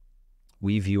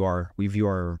we view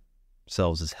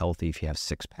ourselves as healthy if you have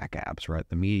six-pack abs, right?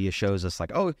 The media shows us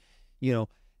like, oh,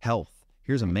 health.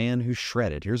 Here's a man who's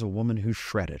shredded. Here's a woman who's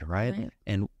shredded, right?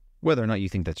 And whether or not you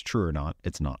think that's true or not,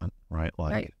 it's not, right?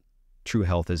 Like true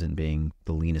health isn't being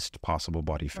the leanest possible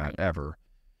body fat ever.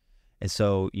 And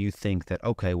so you think that,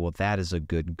 okay, well, that is a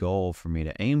good goal for me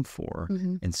to aim for.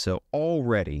 And so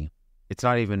already, it's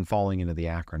not even falling into the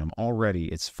acronym. Already,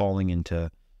 it's falling into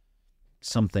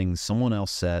something someone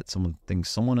else said, something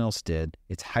someone else did.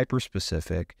 It's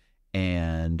hyper-specific,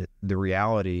 and the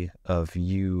reality of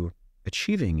you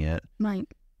achieving it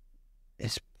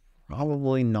is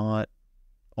probably not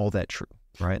all that true,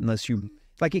 right? Unless you,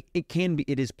 like it can be,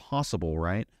 it is possible,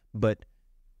 right? But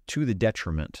to the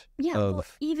detriment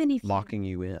of even if locking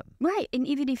you in. Right. And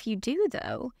even if you do,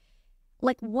 though,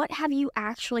 like what have you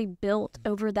actually built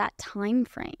over that time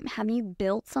frame? Have you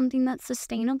built something that's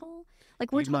sustainable?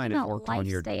 Like we're talking about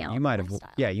lifestyle. You might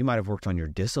have worked on your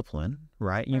discipline,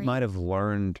 right? You might have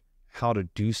learned how to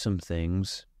do some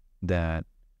things that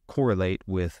correlate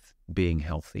with being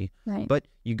healthy. Right. But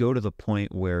you go to the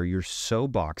point where you're so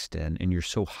boxed in and you're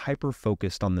so hyper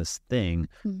focused on this thing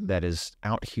that is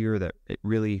out here that it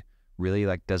really, really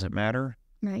like doesn't matter.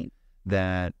 Right.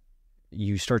 That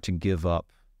you start to give up,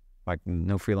 like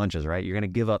no free lunches, right? You're going to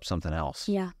give up something else.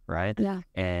 Yeah. Right. Yeah.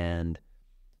 And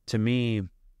to me,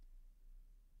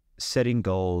 setting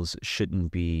goals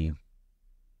shouldn't be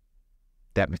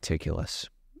that meticulous.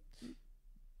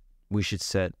 We should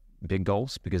set big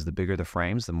goals because the bigger the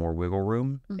frames, the more wiggle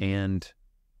room, and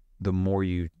the more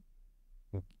you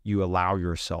allow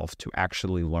yourself to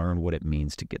actually learn what it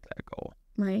means to get that goal.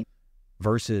 Right.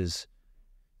 Versus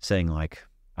saying like,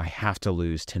 I have to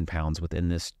lose 10 pounds within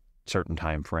this certain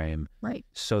time frame, right,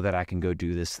 so that I can go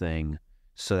do this thing,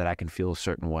 so that I can feel a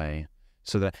certain way,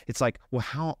 so that it's like, well,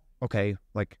 how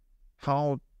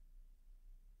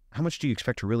much do you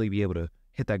expect to really be able to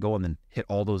hit that goal and then hit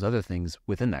all those other things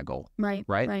within that goal? Right.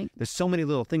 There's so many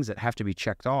little things that have to be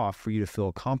checked off for you to feel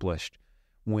accomplished,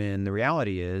 when the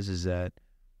reality is that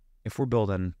if we're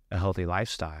building a healthy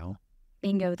lifestyle.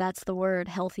 Bingo, that's the word,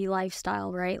 healthy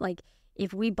lifestyle, right? Like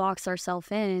if we box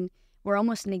ourselves in, we're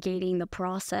almost negating the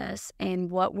process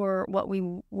and what we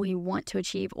want to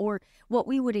achieve, or what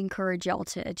we would encourage y'all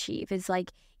to achieve. Is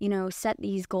like, set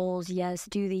these goals, yes,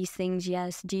 do these things,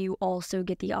 yes. Do you also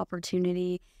get the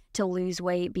opportunity to lose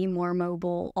weight, be more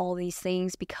mobile, all these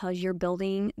things because you're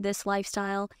building this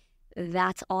lifestyle?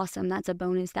 That's awesome. That's a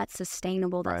bonus. That's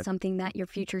sustainable. That's something that your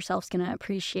future self's going to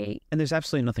appreciate. And there's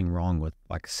absolutely nothing wrong with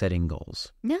like setting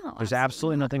goals. No. There's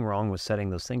absolutely nothing wrong with setting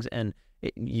those things. And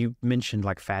you mentioned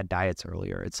like fad diets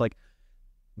earlier. It's like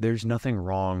there's nothing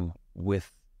wrong with,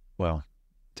 well,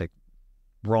 it's like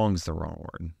wrong's the wrong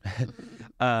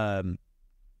word.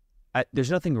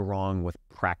 There's nothing wrong with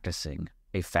practicing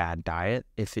a fad diet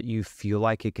if you feel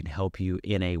like it can help you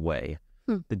in a way.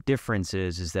 The difference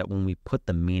is that when we put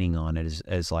the meaning on it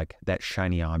as like that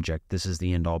shiny object, this is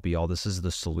the end all be all, this is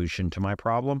the solution to my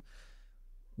problem,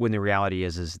 when the reality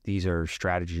is these are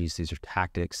strategies, these are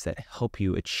tactics that help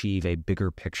you achieve a bigger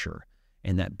picture.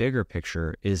 And that bigger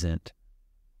picture isn't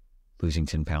losing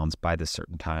 10 pounds by this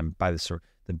certain time,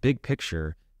 the big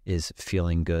picture is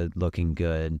feeling good, looking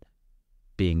good,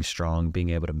 being strong, being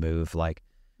able to move. Like,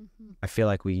 I feel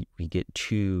like we get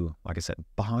too, like I said,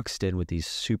 boxed in with these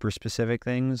super specific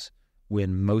things,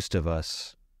 when most of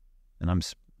us, and I'm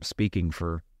speaking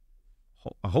for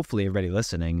hopefully everybody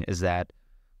listening, is that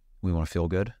we want to feel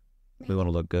good. We want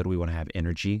to look good. We want to have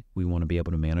energy. We want to be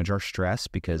able to manage our stress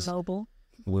because mobile.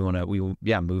 We want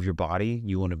to, move your body.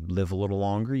 You want to live a little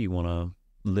longer. You want to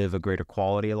live a greater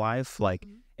quality of life. Like,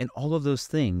 and all of those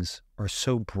things are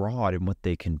so broad in what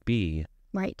they can be.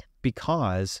 Right.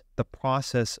 Because the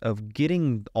process of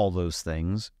getting all those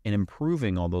things and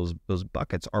improving all those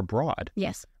buckets are broad.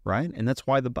 Yes. Right? And that's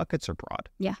why the buckets are broad.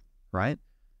 Yeah. Right?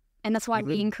 And that's why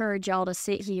we encourage y'all to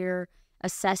sit here,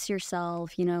 assess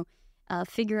yourself,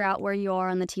 figure out where you are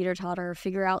on the teeter-totter,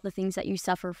 figure out the things that you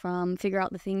suffer from, figure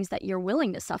out the things that you're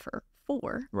willing to suffer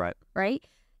for. Right. Right?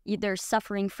 There's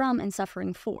suffering from and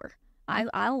suffering for.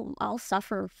 I'll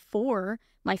suffer for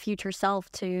my future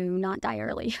self to not die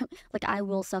early. Like I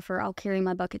will suffer. I'll carry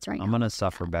my buckets right now. I'm going to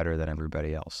suffer better than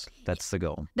everybody else. That's the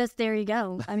goal. There you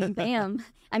go. I mean, bam.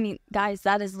 I mean, guys,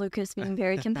 that is Lucas being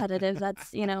very competitive.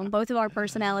 That's, both of our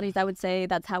personalities, I would say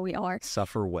that's how we are.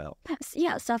 Suffer well.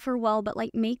 Yeah, suffer well, but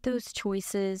like make those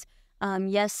choices.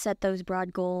 Yes, set those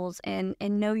broad goals and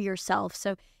know yourself.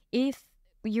 So if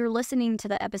you're listening to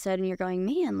the episode and you're going,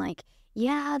 man, like,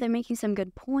 yeah, they're making some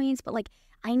good points, but like,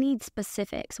 I need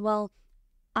specifics. Well,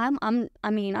 I'm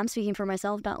speaking for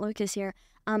myself, not Lucas here.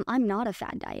 I'm not a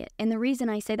fad diet. And the reason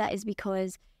I say that is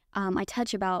because I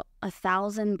touch about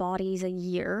 1,000 bodies a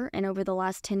year. And over the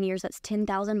last 10 years, that's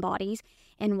 10,000 bodies.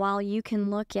 And while you can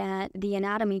look at the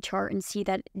anatomy chart and see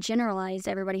that generalized,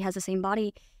 everybody has the same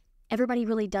body, everybody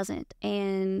really doesn't.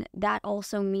 And that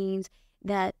also means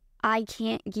that I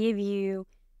can give you,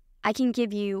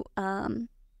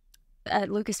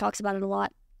 Lucas talks about it a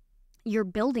lot, your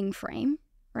building frame,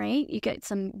 right? You get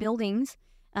some buildings,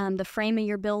 the frame of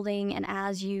your building, and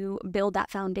as you build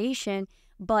that foundation,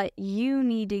 but you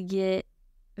need to get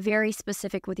very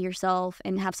specific with yourself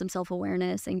and have some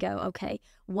self-awareness and go, okay,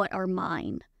 what are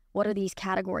mine? What are these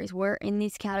categories? Where in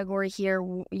this category here,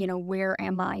 where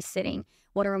am I sitting?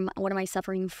 What am I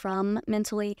suffering from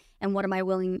mentally? And what am I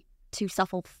willing to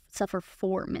suffer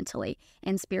for mentally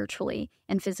and spiritually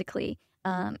and physically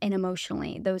and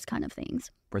emotionally, those kind of things.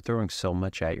 We're throwing so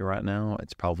much at you right now,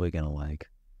 it's probably going to like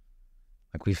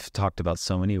we've talked about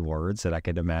so many words that I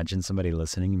could imagine somebody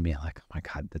listening and be like, oh my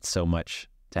God, that's so much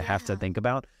to have to think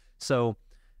about. So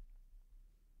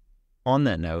on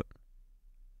that note,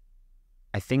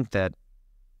 I think that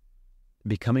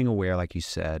becoming aware, like you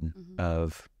said,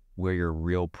 of where your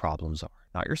real problems are,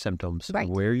 not your symptoms, Right.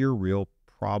 where your real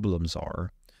problems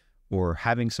are, or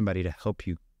having somebody to help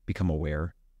you become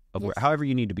aware of where, Yes. however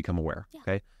you need to become aware. Yeah.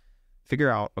 Okay. Figure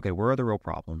out, okay, where are the real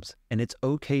problems? And it's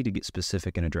okay to get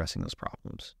specific in addressing those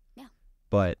problems. Yeah.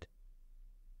 But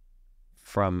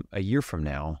from a year from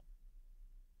now,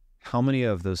 how many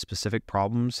of those specific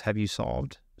problems have you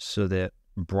solved so that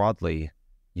broadly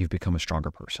you've become a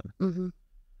stronger person? Mm-hmm.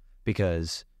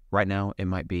 Because right now it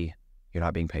might be you're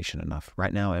not being patient enough.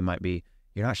 Right now it might be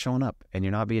you're not showing up and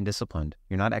you're not being disciplined.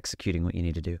 You're not executing what you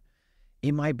need to do.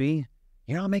 It might be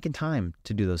you're not making time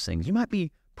to do those things. You might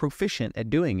be proficient at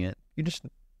doing it.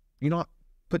 You're not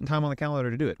putting time on the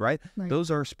calendar to do it, right? Those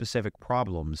are specific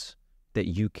problems that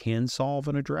you can solve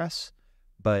and address.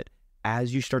 But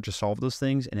as you start to solve those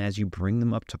things and as you bring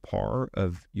them up to par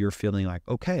of you're feeling like,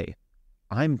 okay,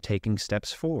 I'm taking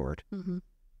steps forward. Mm-hmm.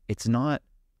 It's not,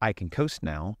 I can coast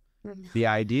now. The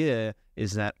idea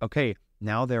is that, okay,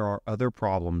 now there are other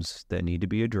problems that need to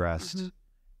be addressed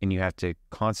and you have to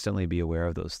constantly be aware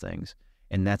of those things.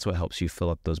 And that's what helps you fill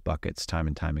up those buckets time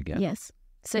and time again. Yes.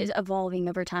 So it's evolving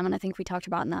over time. And I think we talked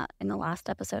about that in the last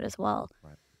episode as well.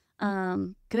 Right.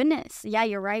 Goodness. Yeah,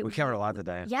 you're right. We covered a lot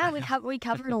today. Yeah, we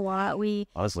covered a lot.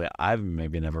 Honestly, I've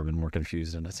maybe never been more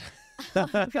confused in it.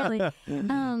 Really.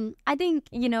 I think,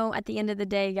 at the end of the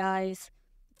day, guys,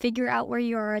 figure out where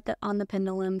you are on the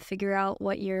pendulum, figure out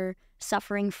what you're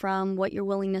suffering from, what you're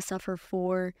willing to suffer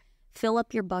for, fill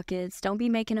up your buckets. Don't be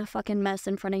making a fucking mess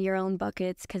in front of your own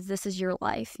buckets because this is your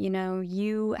life.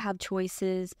 You have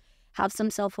choices, have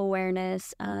some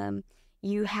self-awareness.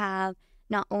 You have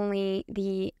not only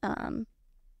the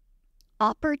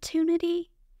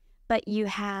opportunity, but you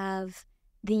have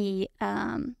the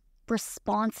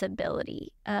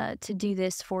responsibility to do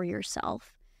this for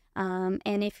yourself.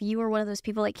 And if you are one of those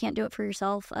people that can't do it for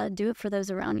yourself, do it for those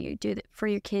around you. Do it for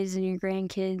your kids and your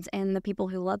grandkids and the people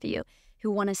who love you,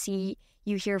 who want to see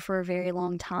you here for a very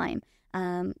long time.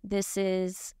 This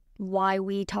is why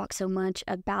we talk so much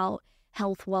about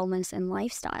health, wellness, and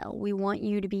lifestyle. We want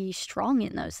you to be strong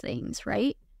in those things,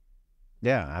 right?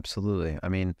 Yeah, absolutely. I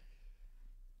mean,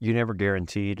 you never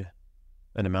guaranteed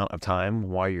an amount of time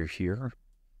while you're here.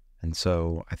 And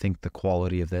so I think the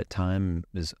quality of that time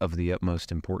is of the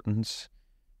utmost importance.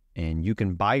 And you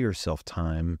can buy yourself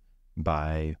time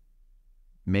by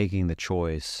making the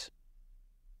choice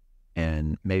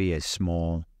and maybe a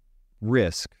small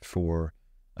risk for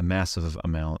a massive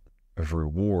amount of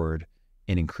reward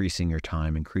in increasing your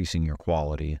time, increasing your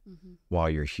quality while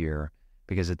you're here.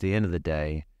 Because at the end of the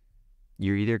day,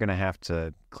 you're either going to have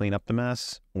to clean up the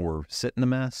mess or sit in the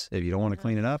mess if you don't want to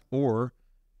clean it up, or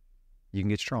you can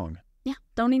get strong. Yeah,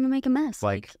 don't even make a mess.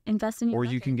 Like invest in your or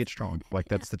buckets. You can get strong. Like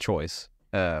that's the choice.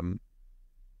 So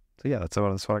yeah, that's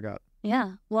what I got.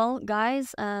 Yeah. Well,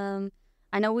 guys, I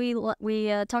know we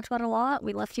talked about it a lot.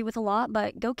 We left you with a lot,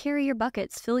 but go carry your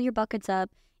buckets, fill your buckets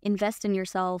up, invest in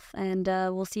yourself, and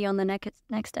we'll see you on the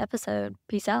next episode.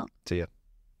 Peace out. See ya.